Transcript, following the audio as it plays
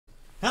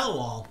Hello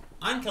all,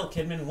 I'm Kel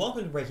Kidman,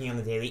 welcome to Breaking on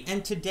the Daily,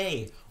 and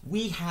today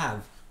we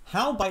have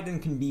how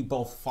Biden can be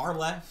both far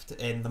left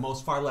and the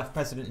most far left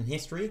president in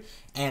history,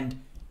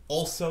 and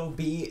also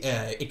be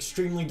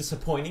extremely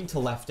disappointing to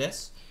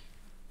leftists.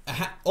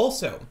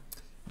 Also,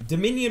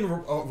 Dominion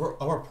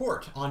a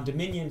report on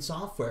Dominion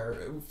software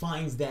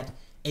finds that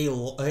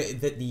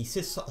that the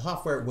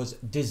software was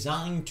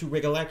designed to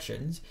rig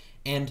elections,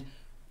 and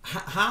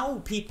how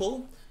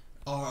people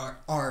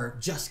are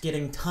just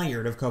getting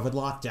tired of COVID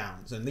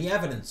lockdowns and the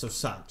evidence of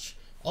such.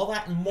 All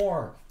that and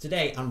more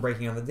today on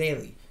Breaking on the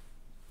Daily.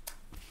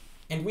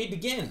 And we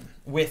begin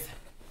with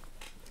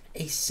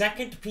a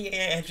second PA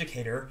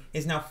educator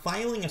is now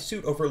filing a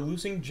suit over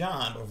losing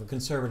job over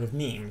conservative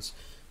memes.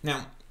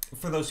 Now,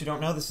 for those who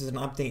don't know, this is an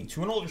update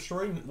to an older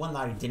story, one that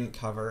I didn't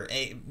cover,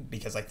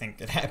 because I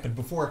think it happened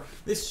before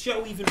this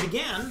show even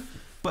began,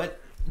 but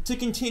to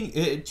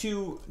continue,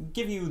 to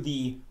give you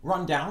the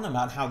rundown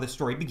about how this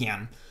story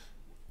began.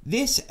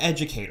 This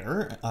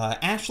educator,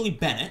 Ashley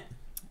Bennett,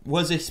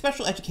 was a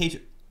special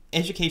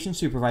education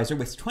supervisor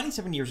with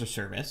 27 years of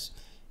service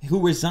who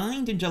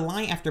resigned in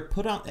July after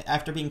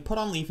being put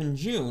on leave in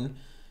June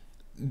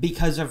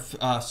because of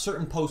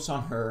certain posts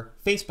on her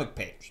Facebook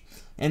page.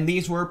 And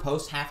these were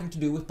posts having to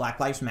do with Black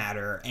Lives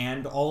Matter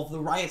and all of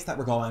the riots that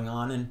were going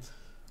on, and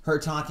her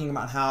talking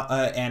about how,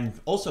 and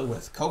also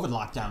with COVID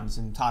lockdowns,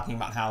 and talking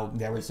about how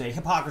there was a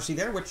hypocrisy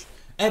there, which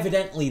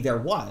evidently there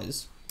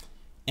was.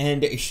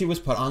 And she was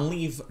put on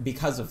leave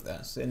because of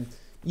this. And,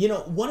 you know,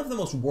 one of the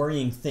most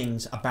worrying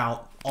things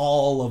about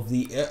all of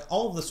the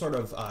sort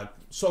of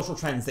social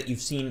trends that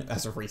you've seen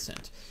as of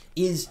recent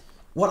is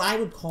what I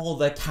would call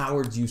the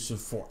coward's use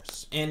of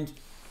force. And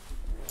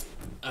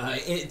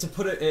to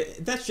put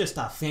it, that's just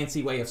a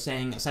fancy way of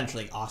saying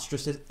essentially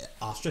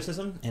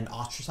ostracism and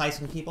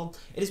ostracizing people.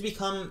 It has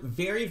become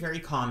very, very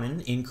common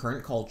in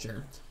current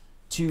culture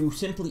to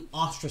simply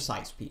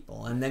ostracize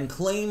people and then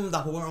claim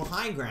the moral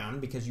high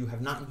ground because you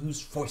have not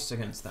used force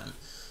against them.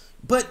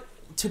 But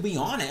to be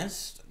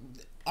honest,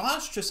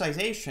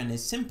 ostracization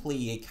is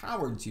simply a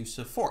coward's use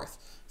of force.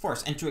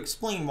 And to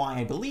explain why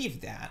I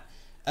believe that,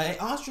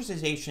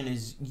 ostracization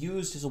is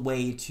used as a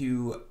way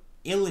to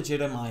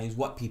illegitimize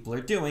what people are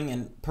doing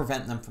and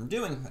prevent them from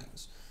doing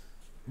things.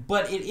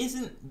 But it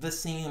isn't the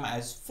same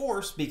as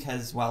force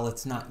because, well,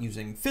 it's not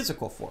using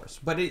physical force,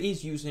 but it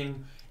is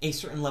using a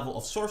certain level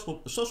of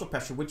social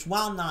pressure, which,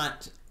 while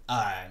not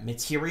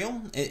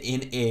material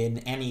in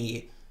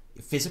any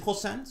physical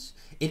sense,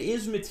 it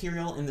is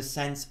material in the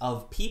sense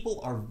of people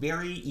are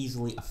very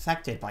easily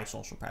affected by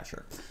social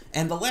pressure.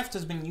 And the left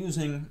has been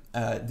using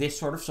this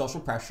sort of social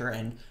pressure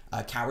and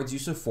coward's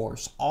use of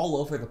force all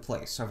over the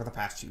place over the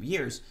past few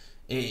years,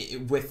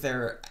 with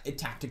their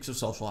tactics of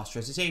social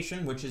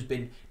ostracization, which has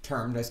been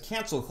termed as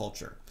cancel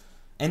culture.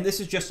 And this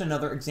is just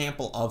another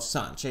example of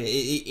such. And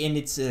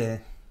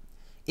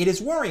it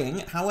is worrying.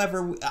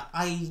 However,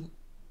 I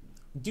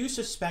do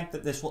suspect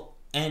that this will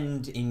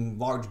end in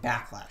large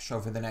backlash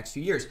over the next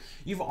few years.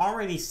 You've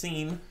already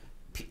seen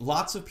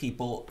lots of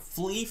people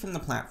flee from the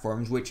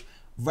platforms which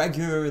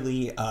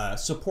regularly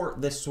support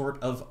this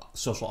sort of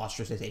social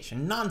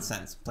ostracization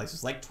nonsense.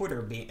 Places like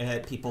Twitter,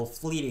 people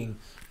fleeing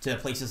to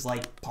places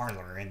like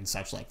Parler and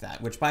such like that,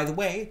 which, by the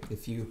way,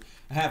 if you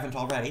haven't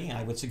already,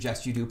 I would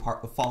suggest you do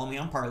follow me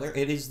on Parler.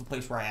 It is the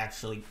place where I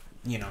actually,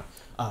 you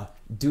know,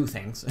 do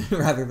things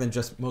rather than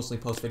just mostly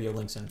post video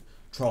links and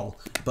troll,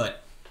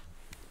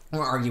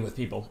 or argue with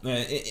people,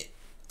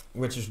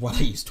 which is what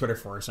I use Twitter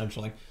for,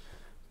 essentially.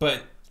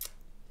 But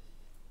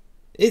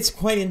it's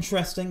quite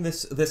interesting,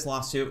 this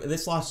lawsuit.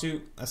 This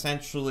lawsuit,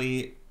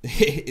 essentially,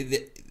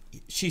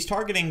 she's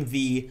targeting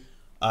the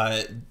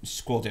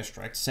school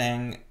district,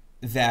 saying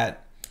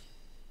that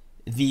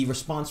the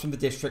response from the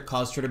district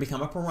caused her to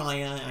become a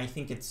pariah. I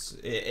think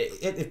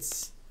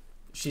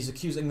she's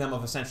accusing them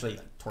of essentially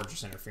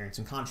tortious interference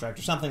in contract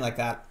or something like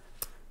that.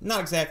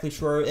 Not exactly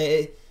sure.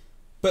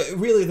 But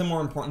really the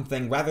more important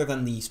thing, rather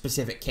than the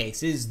specific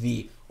case, is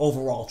the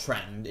overall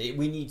trend.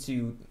 We need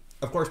to,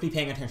 of course, be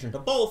paying attention to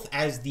both,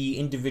 as the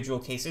individual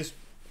cases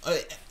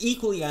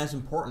equally as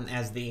important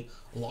as the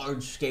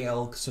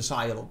large-scale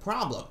societal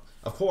problem,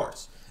 of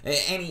course.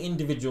 Any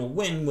individual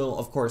win will,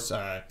 of course,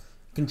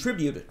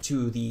 contribute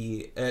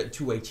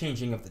to a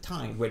changing of the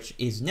tide, which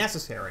is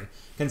necessary,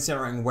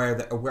 considering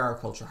where our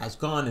culture has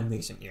gone in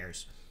recent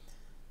years.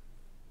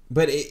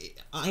 But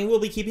I will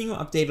be keeping you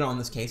updated on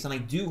this case, and I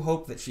do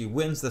hope that she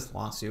wins this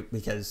lawsuit,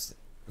 because,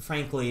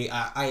 frankly,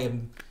 I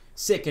am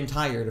sick and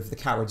tired of the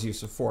coward's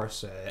use of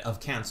force, of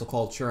cancel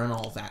culture, and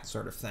all that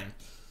sort of thing.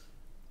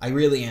 I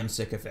really am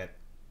sick of it.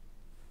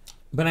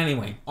 But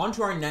anyway, on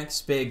to our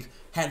next big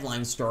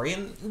headline story,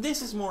 and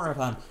this is more of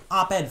an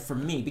op-ed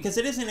from me, because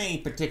it isn't a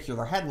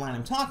particular headline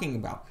I'm talking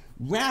about.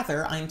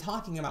 Rather, I'm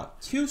talking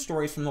about two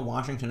stories from the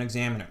Washington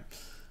Examiner.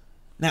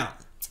 Now,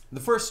 the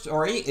first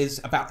story is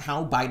about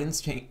how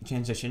Biden's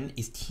transition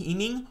is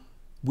teaming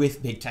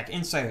with big tech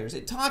insiders.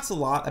 It talks a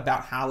lot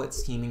about how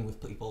it's teaming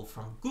with people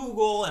from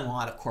Google and a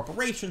lot of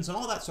corporations and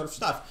all that sort of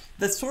stuff.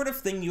 The sort of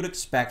thing you'd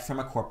expect from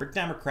a corporate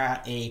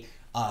Democrat,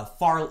 not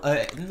far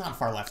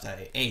left,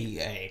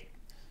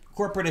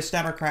 corporatist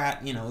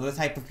Democrat, you know, the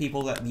type of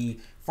people that the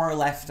far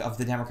left of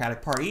the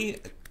Democratic Party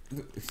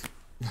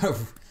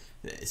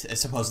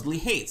supposedly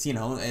hates, you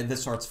know, the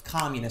sorts of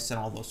communists and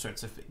all those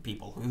sorts of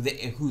people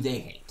who they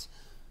hate.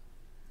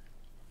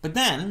 But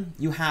then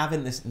you have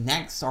in this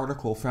next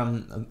article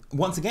from,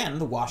 once again,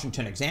 the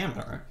Washington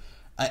Examiner,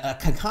 a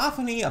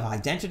cacophony of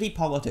identity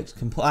politics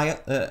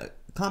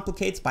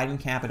complicates Biden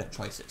cabinet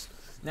choices.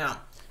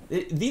 Now,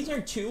 these are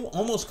two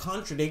almost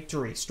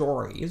contradictory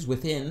stories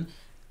within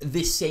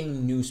this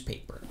same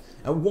newspaper.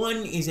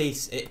 One is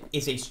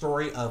a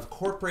story of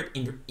corporate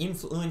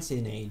influence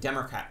in a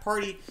Democrat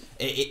Party,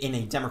 in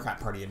a Democrat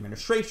Party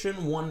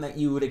administration, one that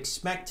you would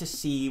expect to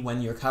see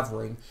when you're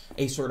covering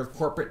a sort of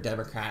corporate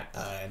Democrat,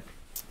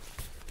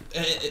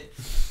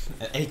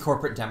 a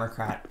corporate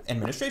Democrat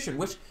administration,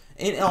 which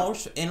in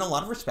a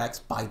lot of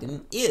respects,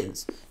 Biden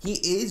is. He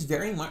is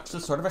very much the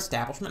sort of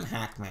establishment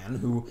hackman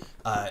who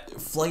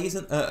flails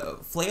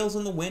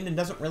in the wind and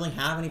doesn't really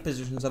have any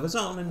positions of his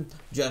own and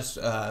just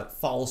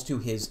falls to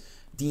his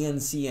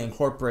DNC and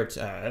corporate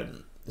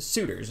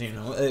suitors, you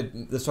know,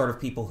 the sort of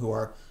people who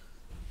are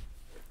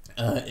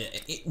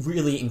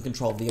really in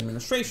control of the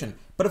administration.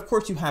 But of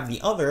course you have the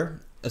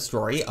other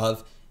story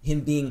of him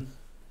being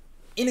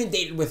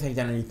inundated with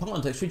identity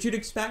politics, which you'd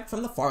expect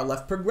from the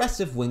far-left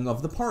progressive wing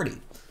of the party.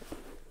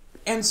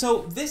 And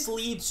so this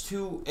leads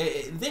to,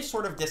 this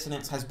sort of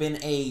dissonance has been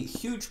a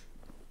huge,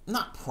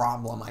 not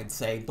problem, I'd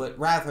say, but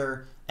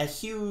rather a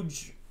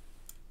huge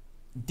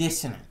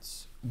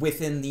dissonance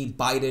within the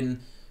Biden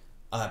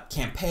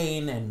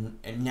campaign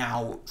and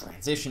now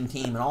transition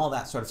team and all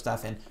that sort of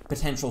stuff and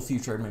potential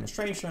future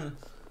administration,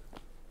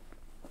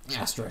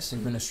 asterisk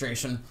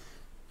administration.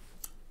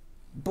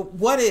 But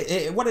what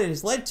it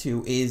has led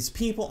to is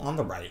people on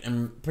the right,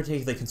 and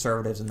particularly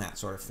conservatives and that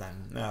sort of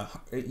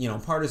thing, you know,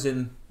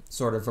 partisan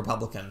sort of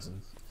Republicans,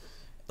 and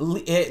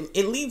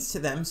it leads to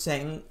them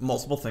saying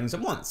multiple things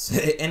at once,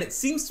 and it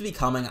seems to be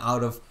coming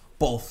out of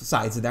both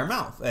sides of their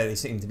mouth. They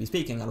seem to be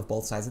speaking out of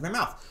both sides of their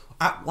mouth.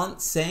 At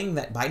once saying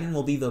that Biden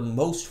will be the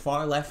most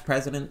far-left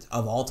president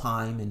of all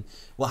time, and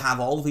will have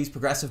all of these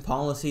progressive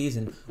policies,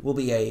 and will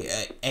be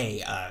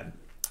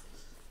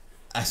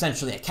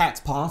essentially a cat's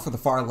paw for the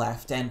far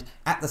left, and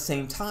at the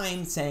same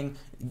time saying,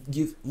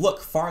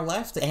 look, far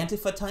left,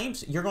 Antifa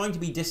types, you're going to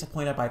be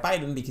disappointed by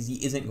Biden because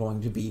he isn't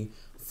going to be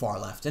far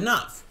left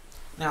enough.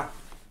 Now,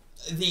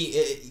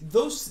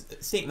 those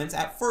statements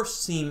at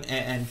first seem,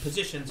 and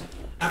positions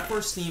at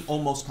first seem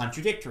almost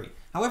contradictory.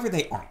 However,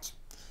 they aren't.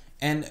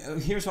 And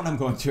here's what I'm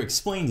going to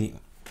explain to you.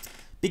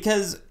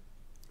 Because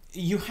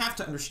you have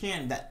to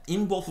understand that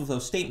in both of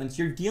those statements,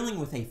 you're dealing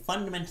with a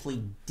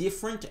fundamentally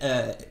different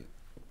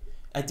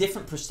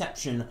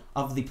perception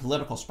of the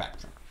political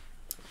spectrum.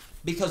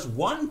 Because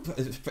one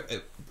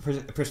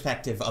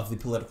perspective of the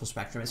political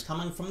spectrum is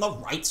coming from the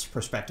right's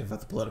perspective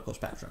of the political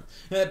spectrum.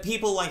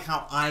 People like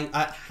how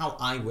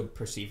I would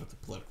perceive of the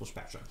political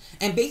spectrum.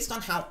 And based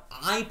on how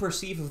I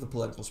perceive of the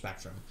political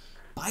spectrum,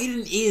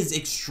 Biden is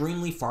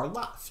extremely far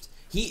left.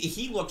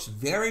 He looks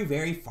very,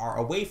 very far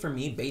away from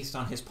me based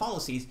on his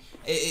policies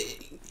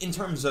in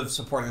terms of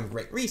supporting the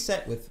Great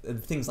Reset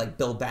with things like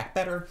Build Back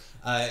Better,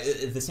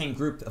 the same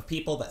group of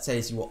people that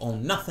says you will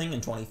own nothing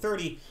in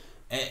 2030,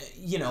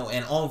 you know,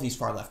 and all of these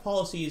far-left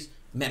policies,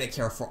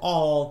 Medicare for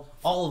all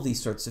of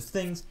these sorts of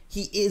things.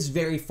 He is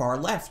very far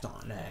left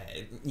on,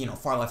 you know,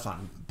 far left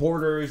on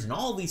borders and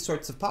all these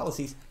sorts of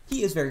policies.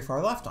 He is very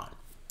far left on.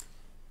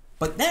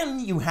 But then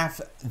you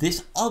have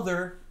this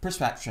other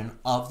perception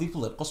of the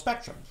political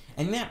spectrum,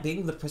 and that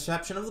being the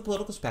perception of the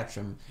political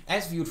spectrum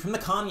as viewed from the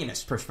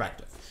communist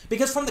perspective.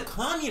 Because from the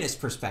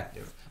communist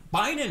perspective,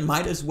 Biden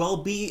might as well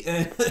be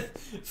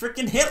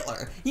frickin'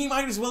 Hitler. He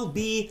might as well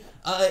be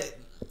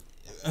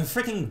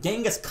frickin'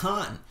 Genghis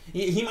Khan.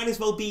 He might as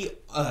well be,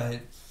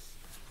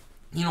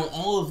 you know,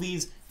 all of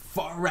these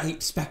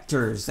far-right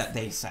specters that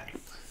they say.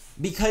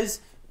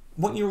 Because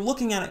when you're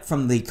looking at it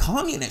from the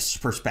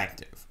communist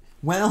perspective,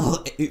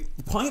 well,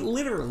 quite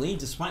literally,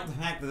 despite the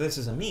fact that this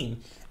is a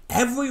meme,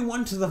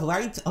 everyone to the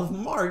right of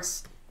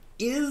Marx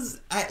is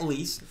at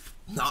least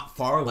not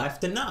far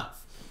left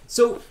enough.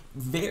 So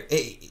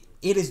it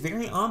is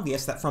very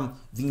obvious that from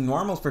the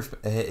normal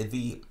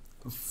the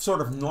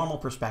sort of normal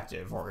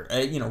perspective, or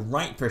you know,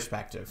 right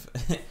perspective,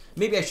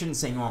 maybe I shouldn't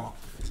say normal,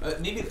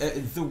 maybe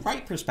the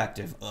right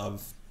perspective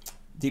of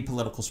the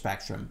political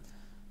spectrum,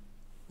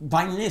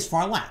 Biden is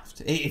far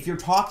left. If you're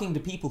talking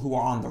to people who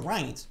are on the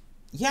right,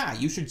 yeah,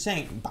 you should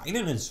say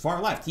Biden is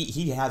far left.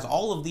 He has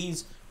all of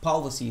these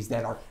policies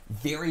that are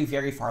very,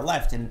 very far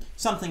left, and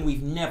something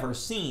we've never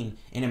seen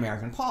in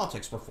American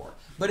politics before.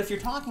 But if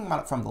you're talking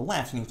about it from the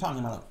left, and you're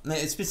talking about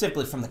it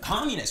specifically from the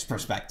communist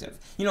perspective,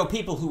 you know,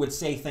 people who would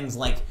say things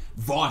like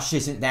Vosh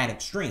isn't that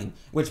extreme,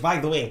 which, by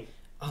the way,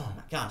 oh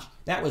my gosh,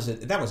 that was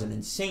an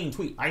insane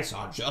tweet I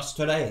saw just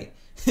today.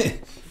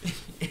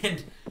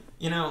 And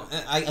you know,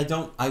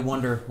 I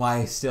wonder why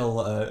I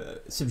still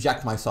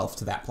subject myself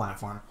to that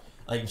platform.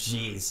 Like,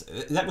 geez,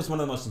 that was one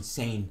of the most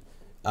insane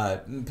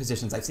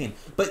positions I've seen.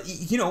 But,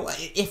 you know,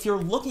 if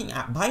you're looking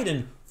at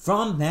Biden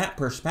from that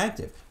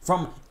perspective,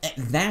 from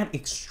that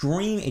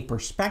extreme a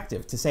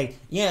perspective, to say,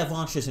 yeah,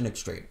 Vosh is an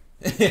extreme,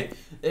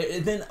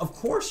 then of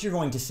course you're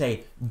going to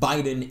say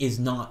Biden is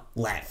not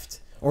left,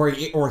 or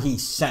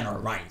he's center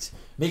right,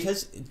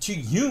 because to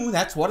you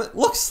that's what it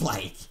looks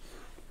like.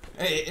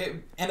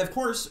 And of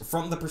course,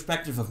 from the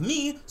perspective of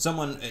me,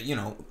 someone, you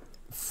know,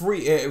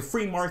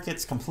 free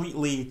markets,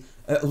 completely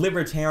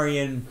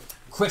libertarian,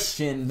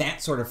 Christian,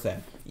 that sort of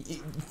thing,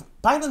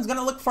 Biden's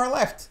gonna look far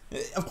left.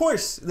 Of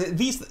course,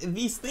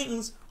 these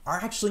things are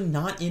actually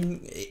not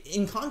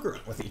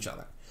incongruent with each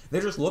other.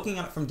 They're just looking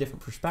at it from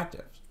different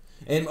perspectives,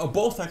 and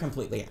both are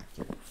completely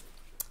accurate.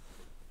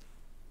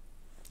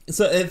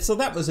 So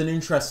that was an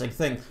interesting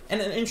thing,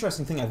 and an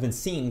interesting thing I've been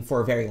seeing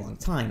for a very long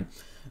time.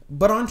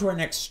 But on to our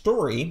next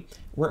story,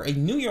 where a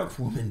New York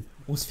woman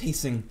was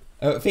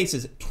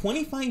faces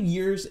 25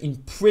 years in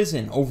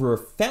prison over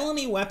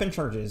felony weapon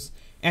charges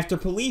after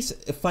police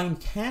find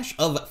cache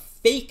of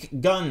fake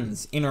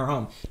guns in her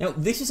home. Now,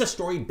 this is a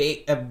story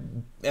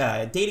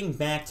dating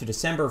back to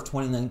December of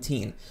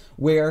 2019,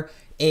 where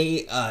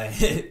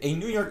the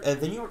New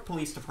York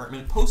Police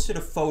Department posted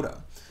a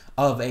photo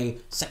of a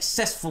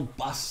successful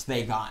bust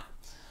they got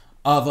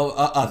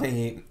of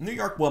a New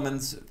York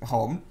woman's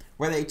home,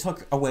 where they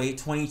took away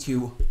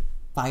 22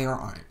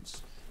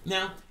 firearms.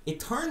 Now, it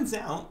turns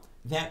out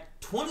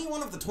that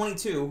 21 of the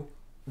 22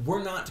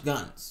 were not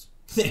guns.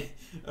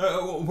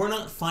 Were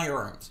not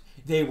firearms.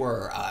 They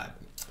were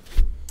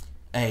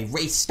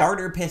race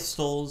starter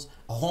pistols,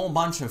 a whole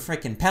bunch of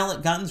freaking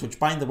pellet guns, which,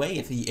 by the way,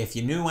 if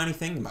you knew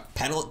anything about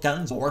pellet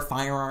guns or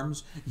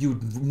firearms,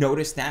 you'd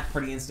notice that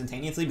pretty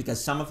instantaneously,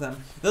 because some of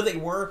them, though they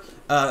were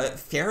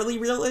fairly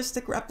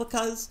realistic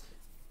replicas,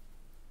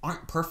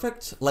 aren't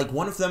perfect. Like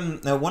one of them,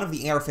 one of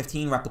the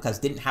AR-15 replicas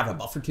didn't have a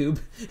buffer tube,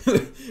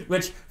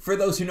 which, for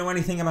those who know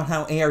anything about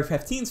how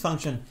AR-15s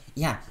function,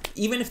 yeah,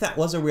 even if that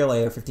was a real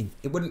AR-15,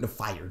 it wouldn't have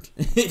fired.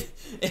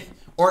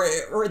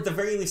 or at the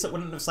very least, it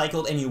wouldn't have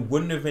cycled, and you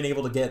wouldn't have been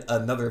able to get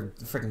another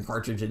freaking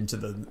cartridge into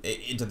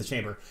the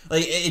chamber.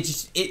 Like, it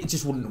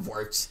just wouldn't have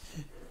worked.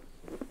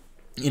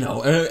 You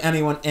know,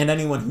 anyone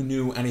who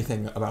knew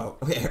anything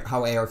about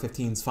how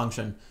AR-15s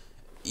function,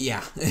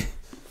 yeah.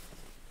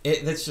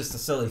 That's just a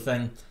silly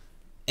thing.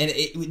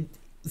 And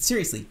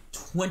seriously,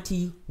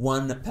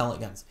 21 pellet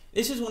guns.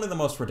 This is one of the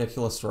most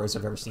ridiculous stories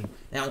I've ever seen.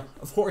 Now,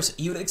 of course,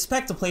 you'd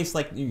expect a place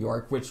like New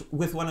York, which,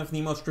 with one of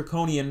the most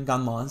draconian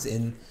gun laws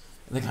in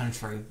the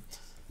country,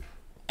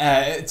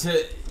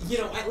 to, you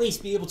know, at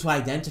least be able to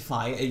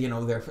identify, you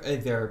know,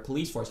 their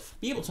police force,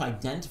 be able to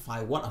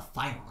identify what a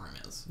firearm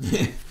is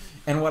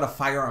and what a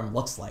firearm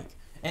looks like.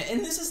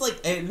 And this is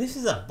like, this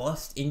is a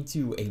bust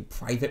into a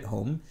private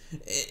home,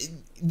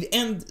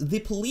 and the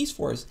police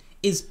force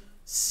is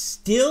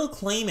still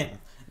claiming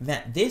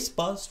that this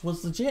bust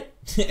was legit,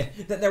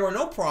 that there were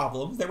no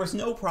problems, there was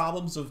no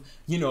problems of,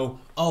 you know,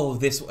 oh,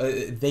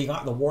 they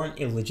got the warrant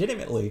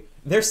illegitimately.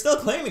 They're still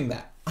claiming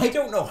that. I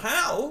don't know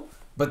how,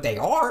 but they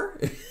are.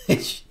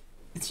 It's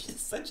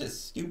just such a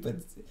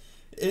stupid,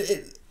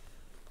 it's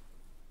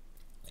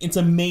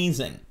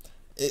amazing,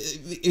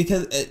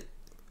 because,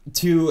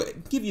 to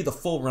give you the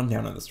full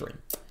rundown of the story,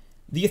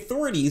 the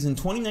authorities in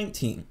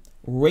 2019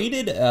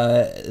 raided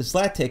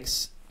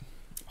Zlatik's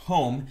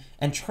home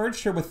and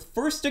charged her with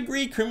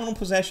first-degree criminal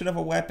possession of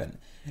a weapon.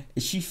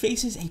 She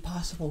faces a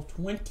possible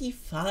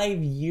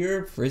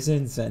 25-year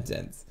prison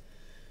sentence.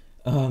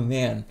 Oh,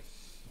 man.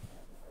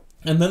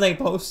 And then they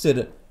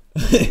posted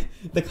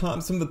the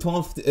cops from the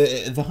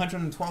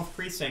 112th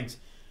precinct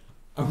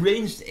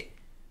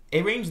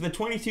arranged the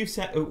 22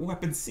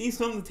 weapons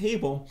seized on the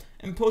table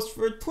and posted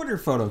for a Twitter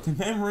photo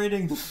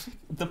commemorating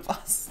the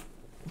bus,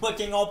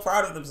 looking all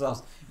proud of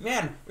themselves.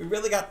 Man, we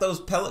really got those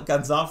pellet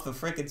guns off the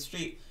frickin'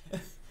 street.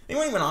 They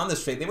weren't even on the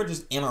street. They were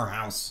just in our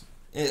house.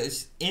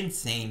 It's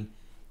insane.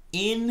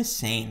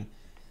 Insane.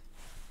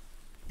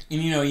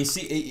 And, you know, you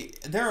see,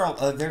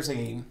 there's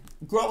a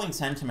growing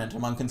sentiment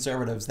among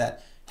conservatives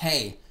that,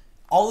 hey,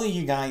 all of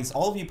you guys,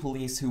 all of you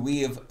police who we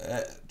have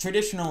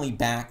traditionally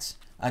backed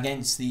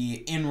against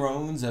the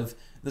inroads of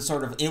the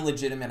sort of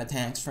illegitimate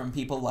attacks from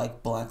people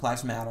like Black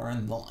Lives Matter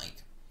and the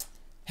like,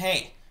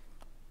 hey,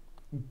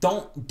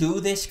 don't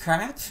do this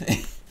crap.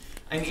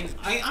 I mean,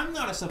 I'm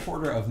not a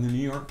supporter of the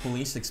New York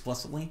police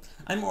explicitly.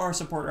 I'm more a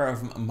supporter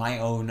of my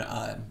own,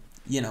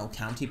 you know,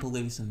 county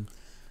police and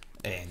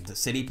the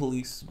city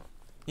police.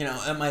 You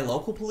know, and my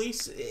local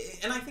police,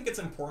 and I think it's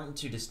important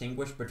to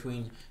distinguish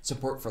between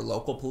support for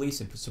local police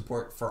and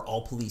support for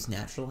all police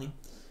naturally,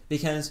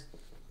 because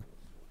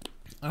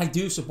I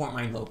do support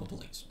my local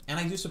police, and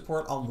I do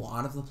support a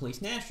lot of the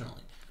police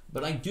nationally,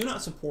 but I do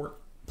not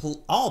support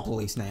all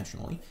police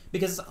nationally,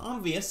 because it's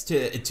obvious,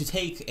 to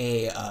take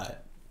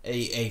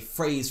a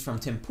phrase from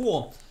Tim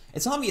Pool,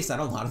 it's obvious that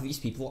a lot of these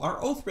people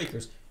are oath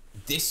breakers.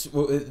 This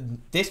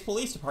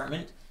police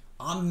department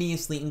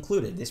obviously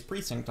included, this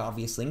precinct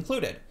obviously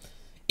included.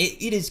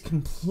 It is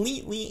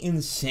completely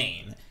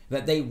insane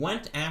that they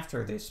went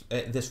after this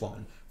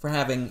woman for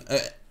having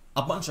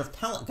a bunch of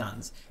pellet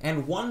guns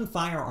and one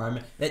firearm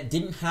that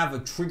didn't have a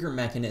trigger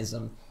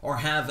mechanism or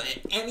have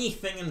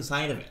anything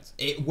inside of it,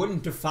 it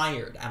wouldn't have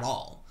fired at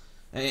all.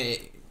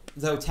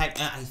 Though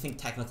I think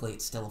technically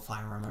it's still a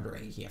firearm under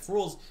ATF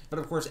rules, but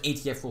of course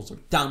ATF rules are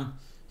dumb.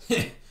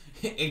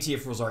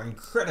 ATF rules are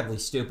incredibly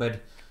stupid,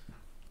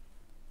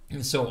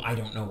 and so I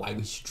don't know why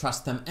we should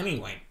trust them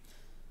anyway.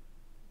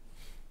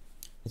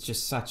 It's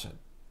just such a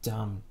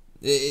dumb,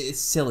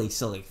 silly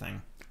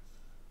thing.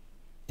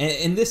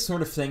 And this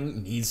sort of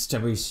thing needs to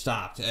be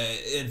stopped.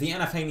 The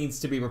NFA needs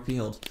to be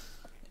repealed.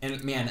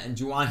 And man,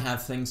 do I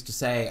have things to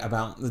say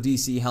about the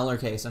DC Heller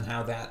case and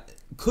how that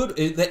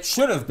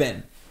should have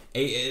been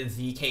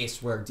the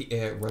case where the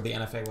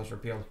NFA was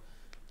repealed.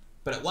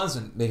 But it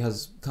wasn't,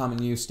 because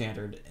Common Use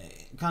Standard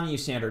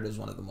is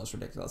one of the most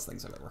ridiculous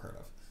things I've ever heard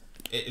of.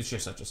 It's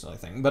just such a silly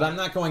thing. But I'm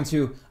not going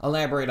to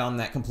elaborate on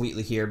that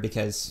completely here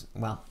because,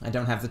 well, I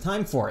don't have the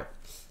time for it.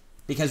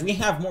 Because we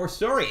have more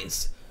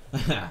stories.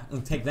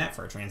 We'll take that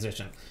for a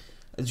transition.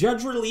 A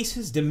judge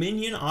releases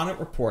Dominion audit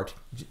report.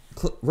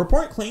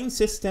 Report claims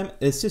system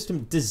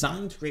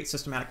designed to create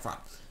systematic fraud.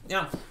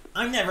 Now,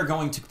 I'm never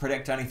going to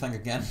predict anything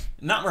again.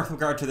 Not with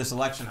regard to this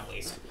election, at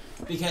least.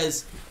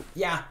 Because,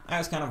 yeah, I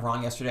was kind of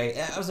wrong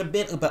yesterday. I was a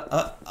bit ahead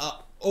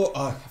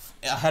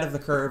of the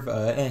curve,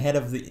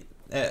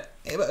 a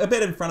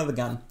bit in front of the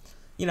gun.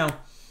 You know.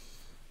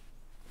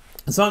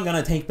 So I'm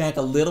going to take back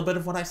a little bit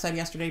of what I said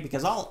yesterday,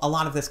 because a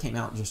lot of this came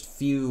out just a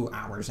few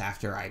hours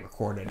after I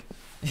recorded,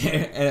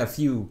 and a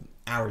few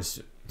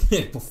hours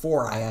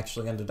before I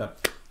actually ended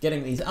up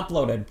getting these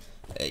uploaded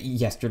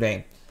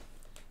yesterday.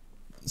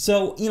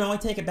 So, you know, I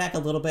take it back a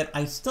little bit.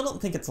 I still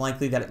don't think it's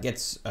likely that it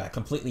gets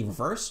completely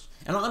reversed,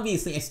 and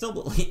obviously I still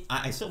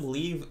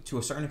believe to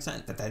a certain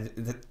extent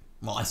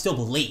well, I still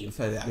believe,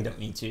 I don't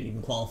need to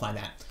even qualify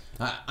that,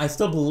 I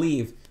still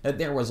believe that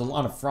there was a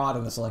lot of fraud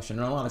in this election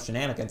and a lot of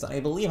shenanigans. I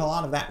believe a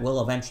lot of that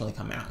will eventually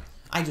come out.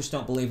 I just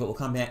don't believe it will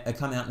come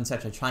out in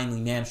such a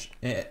timely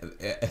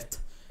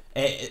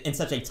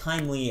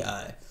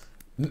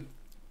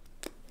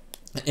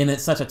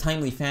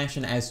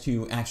fashion as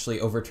to actually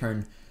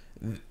overturn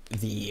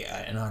the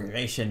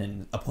inauguration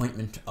and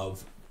appointment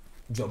of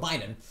Joe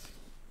Biden.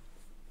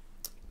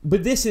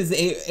 But this is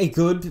a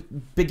good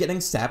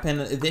beginning step, and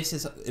this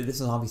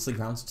is obviously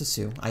grounds to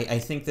sue. I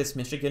think this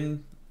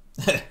Michigan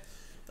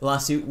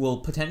lawsuit will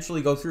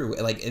potentially go through,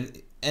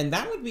 and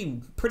that would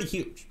be pretty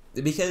huge,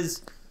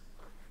 because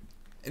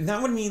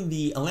that would mean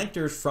the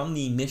electors from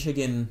the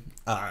Michigan,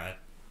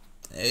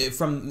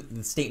 from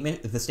the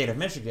state of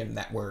Michigan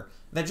that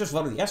just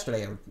voted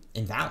yesterday are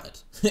invalid,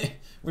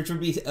 which would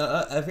be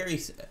a very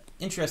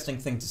interesting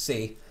thing to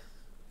see.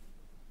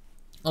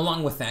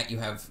 Along with that, you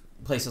have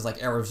places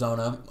like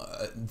Arizona,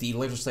 the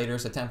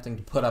legislators attempting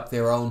to put up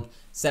their own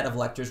set of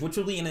electors, which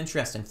will be an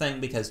interesting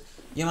thing, because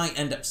you might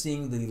end up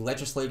seeing the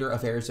legislator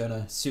of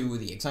Arizona sue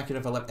the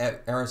executive of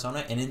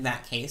Arizona, and in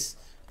that case,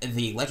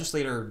 the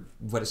legislator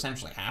would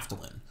essentially have to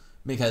win,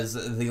 because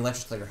the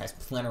legislator has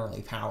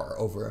plenary power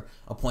over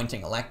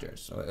appointing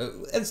electors.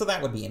 And so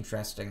that would be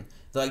interesting,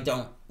 though I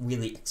don't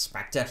really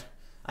expect it.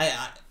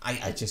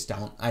 I just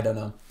don't. I don't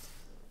know.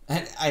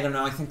 I don't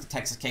know. I think the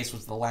Texas case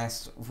was the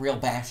last real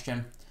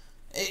bastion.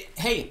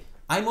 Hey,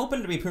 I'm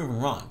open to be proven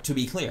wrong, to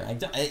be clear.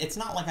 It's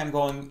not like I'm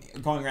going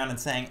around and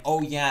saying,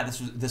 oh yeah,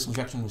 this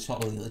election was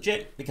totally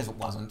legit, because it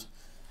wasn't.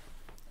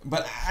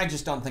 But I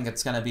just don't think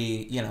it's going to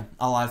be, you know,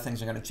 a lot of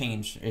things are going to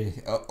change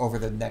over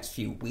the next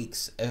few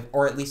weeks,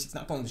 or at least it's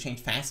not going to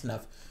change fast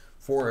enough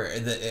for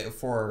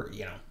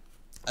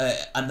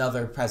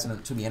another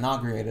president to be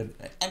inaugurated.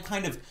 I'm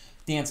kind of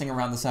dancing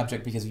around the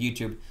subject because of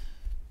YouTube.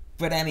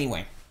 But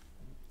anyway,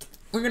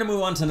 we're going to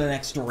move on to the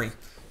next story.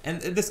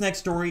 And this next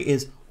story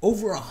is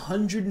over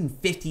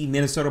 150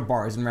 Minnesota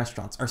bars and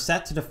restaurants are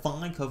set to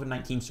defy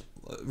COVID-19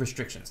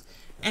 restrictions.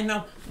 And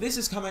now, this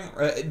is coming,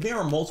 there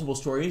are multiple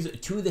stories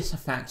to this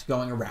effect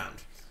going around.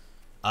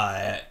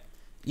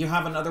 You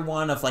have another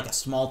one of like a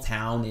small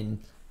town in,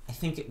 I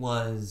think it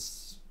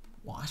was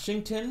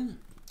Washington,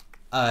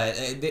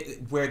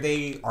 where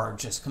they are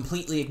just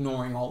completely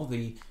ignoring all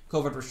the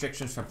COVID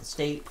restrictions from the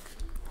state.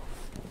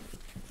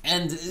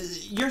 And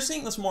you're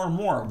seeing this more and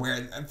more,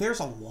 where there's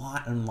a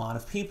lot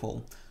of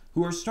people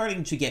who are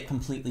starting to get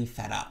completely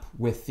fed up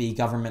with the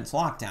government's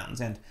lockdowns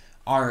and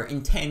are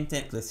intent,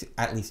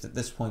 at least at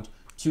this point,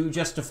 to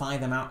justify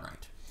them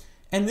outright.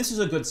 And this is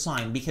a good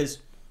sign, because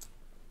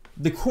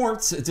the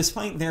courts,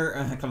 despite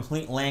their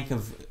complete lack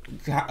of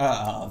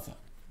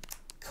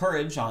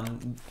courage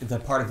on the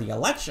part of the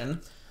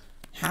election,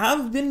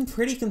 have been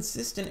pretty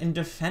consistent in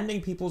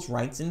defending people's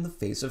rights in the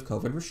face of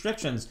COVID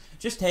restrictions.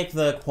 Just take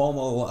the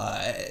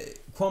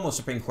Cuomo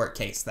Supreme Court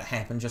case that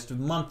happened just a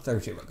month or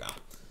two ago.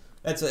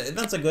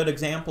 That's a good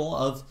example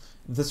of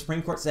the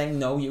Supreme Court saying,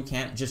 no, you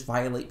can't just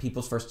violate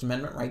people's First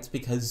Amendment rights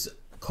because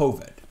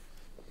COVID.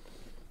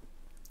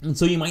 And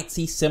so you might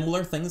see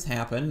similar things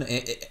happen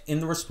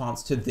in the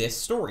response to this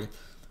story.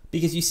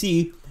 Because you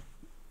see,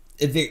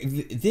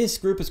 this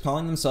group is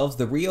calling themselves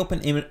the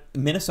Reopen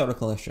Minnesota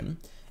Coalition,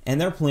 and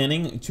they're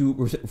planning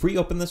to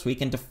reopen this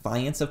week in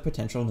defiance of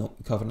potential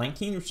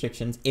COVID-19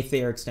 restrictions if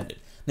they are extended.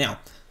 Now,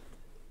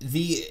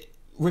 the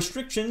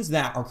restrictions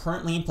that are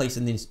currently in place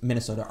in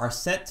Minnesota are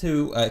set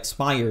to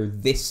expire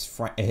this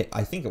Friday.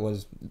 I think it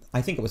was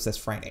this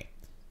Friday.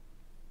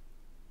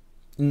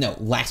 No,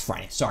 last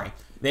Friday. Sorry,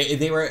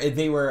 they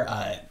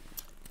were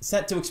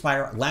set to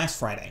expire last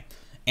Friday,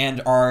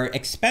 and are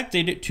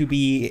expected to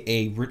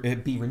be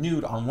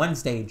renewed on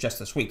Wednesday just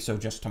this week, so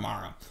just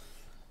tomorrow.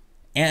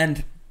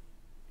 And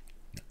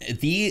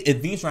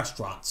these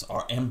restaurants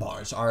and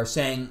bars are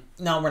saying,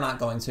 no, we're not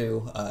going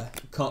to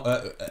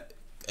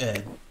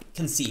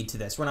concede to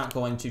this. We're not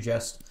going to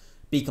just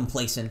be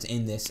complacent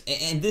in this.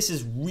 And this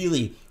is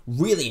really,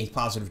 really a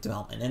positive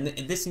development.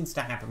 And this needs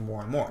to happen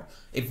more and more.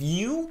 If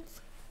you,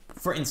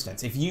 for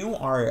instance, if you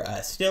are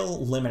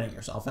still limiting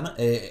yourself,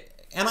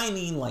 and I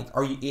mean, like,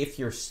 if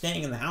you're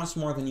staying in the house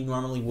more than you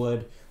normally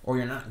would, or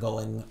you're not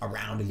going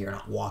around, you're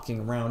not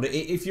walking around,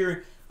 if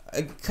you're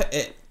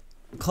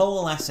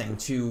coalescing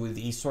to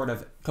the sort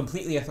of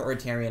completely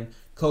authoritarian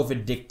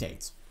COVID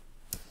dictates,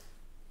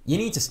 you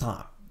need to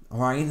stop, all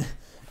right?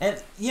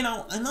 And, you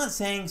know, I'm not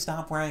saying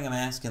stop wearing a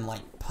mask in,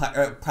 like,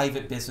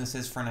 private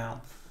businesses for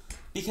now,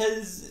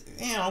 because,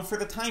 you know, for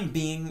the time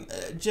being,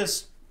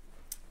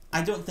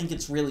 I don't think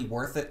it's really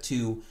worth it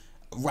to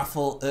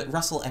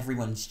rustle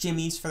everyone's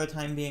jimmies for the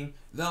time being.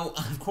 Though,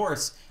 of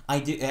course, I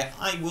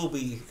will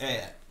be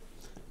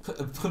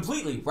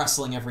completely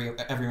rustling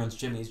everyone's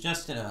jimmies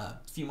just in a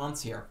few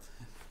months here.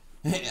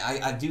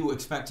 I do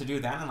expect to do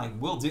that, and I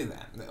will do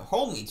that.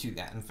 Hold me to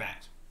that, in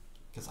fact.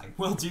 Because I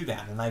will do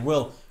that, and I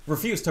will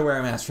refuse to wear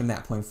a mask from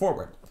that point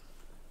forward.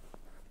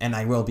 And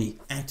I will be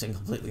acting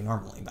completely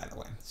normally, by the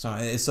way.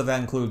 So that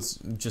includes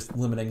just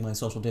limiting my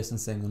social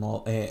distancing and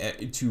all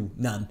to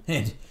none,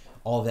 and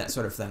all that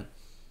sort of thing.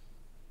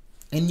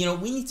 And, you know,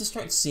 we need to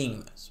start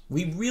seeing this.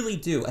 We really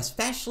do,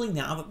 especially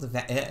now that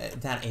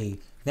that a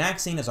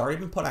vaccine has already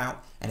been put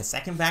out and a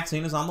second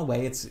vaccine is on the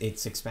way.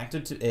 It's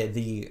expected to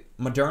the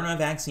Moderna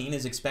vaccine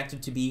is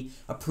expected to be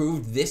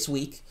approved this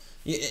week.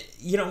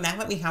 You know, now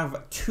that we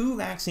have 2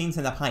 vaccines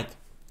in the pike,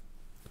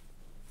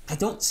 I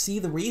don't see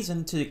the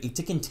reason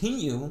to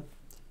continue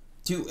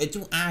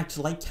to act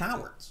like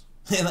cowards.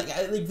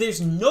 like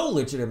there's no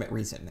legitimate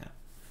reason now.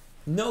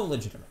 No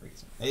legitimate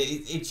reason.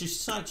 It's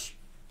just such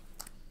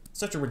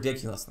a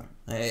ridiculous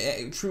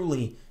thing.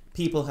 Truly,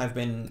 people have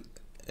been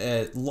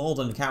lulled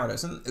into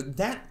cowardice, and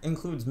that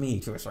includes me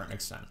to a certain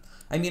extent.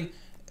 I mean,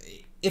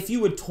 if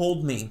you had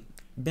told me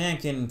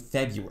back in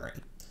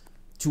February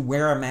to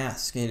wear a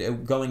mask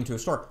going to a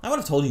store, I would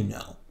have told you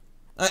no.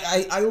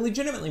 I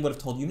legitimately would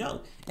have told you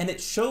no. And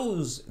it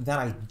shows that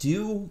I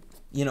do,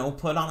 you know,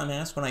 put on a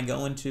mask when I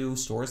go into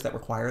stores that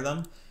require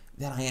them,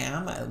 that I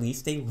am at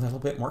least a little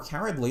bit more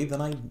cowardly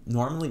than I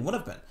normally would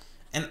have been.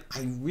 And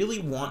I really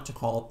want to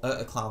claw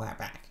that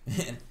back.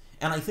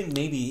 And I think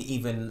maybe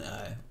even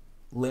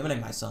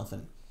limiting myself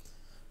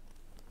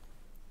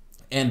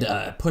and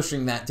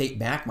pushing that date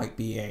back might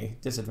be a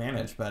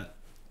disadvantage, but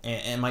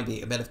it might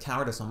be a bit of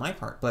cowardice on my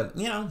part. But,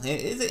 you know,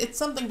 it's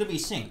something to be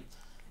seen.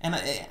 And,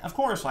 of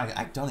course,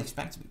 I don't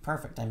expect to be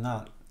perfect. I'm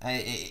not.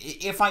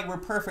 If I were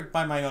perfect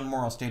by my own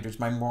moral standards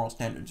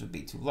would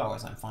be too low,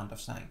 as I'm fond of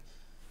saying.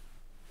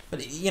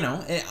 But, you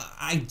know,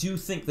 I do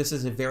think this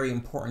is a very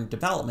important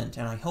development,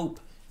 and I hope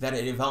that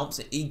it develops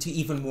into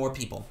even more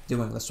people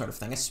doing this sort of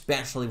thing,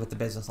 especially with the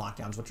business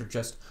lockdowns, which are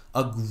just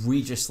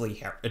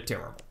egregiously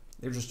terrible.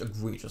 They're just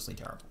egregiously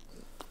terrible.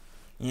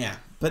 Yeah,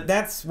 but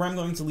that's where I'm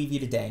going to leave you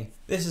today.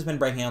 This has been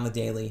Breaking on the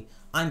Daily.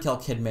 I'm Kel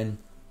Kidman,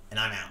 and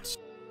I'm out.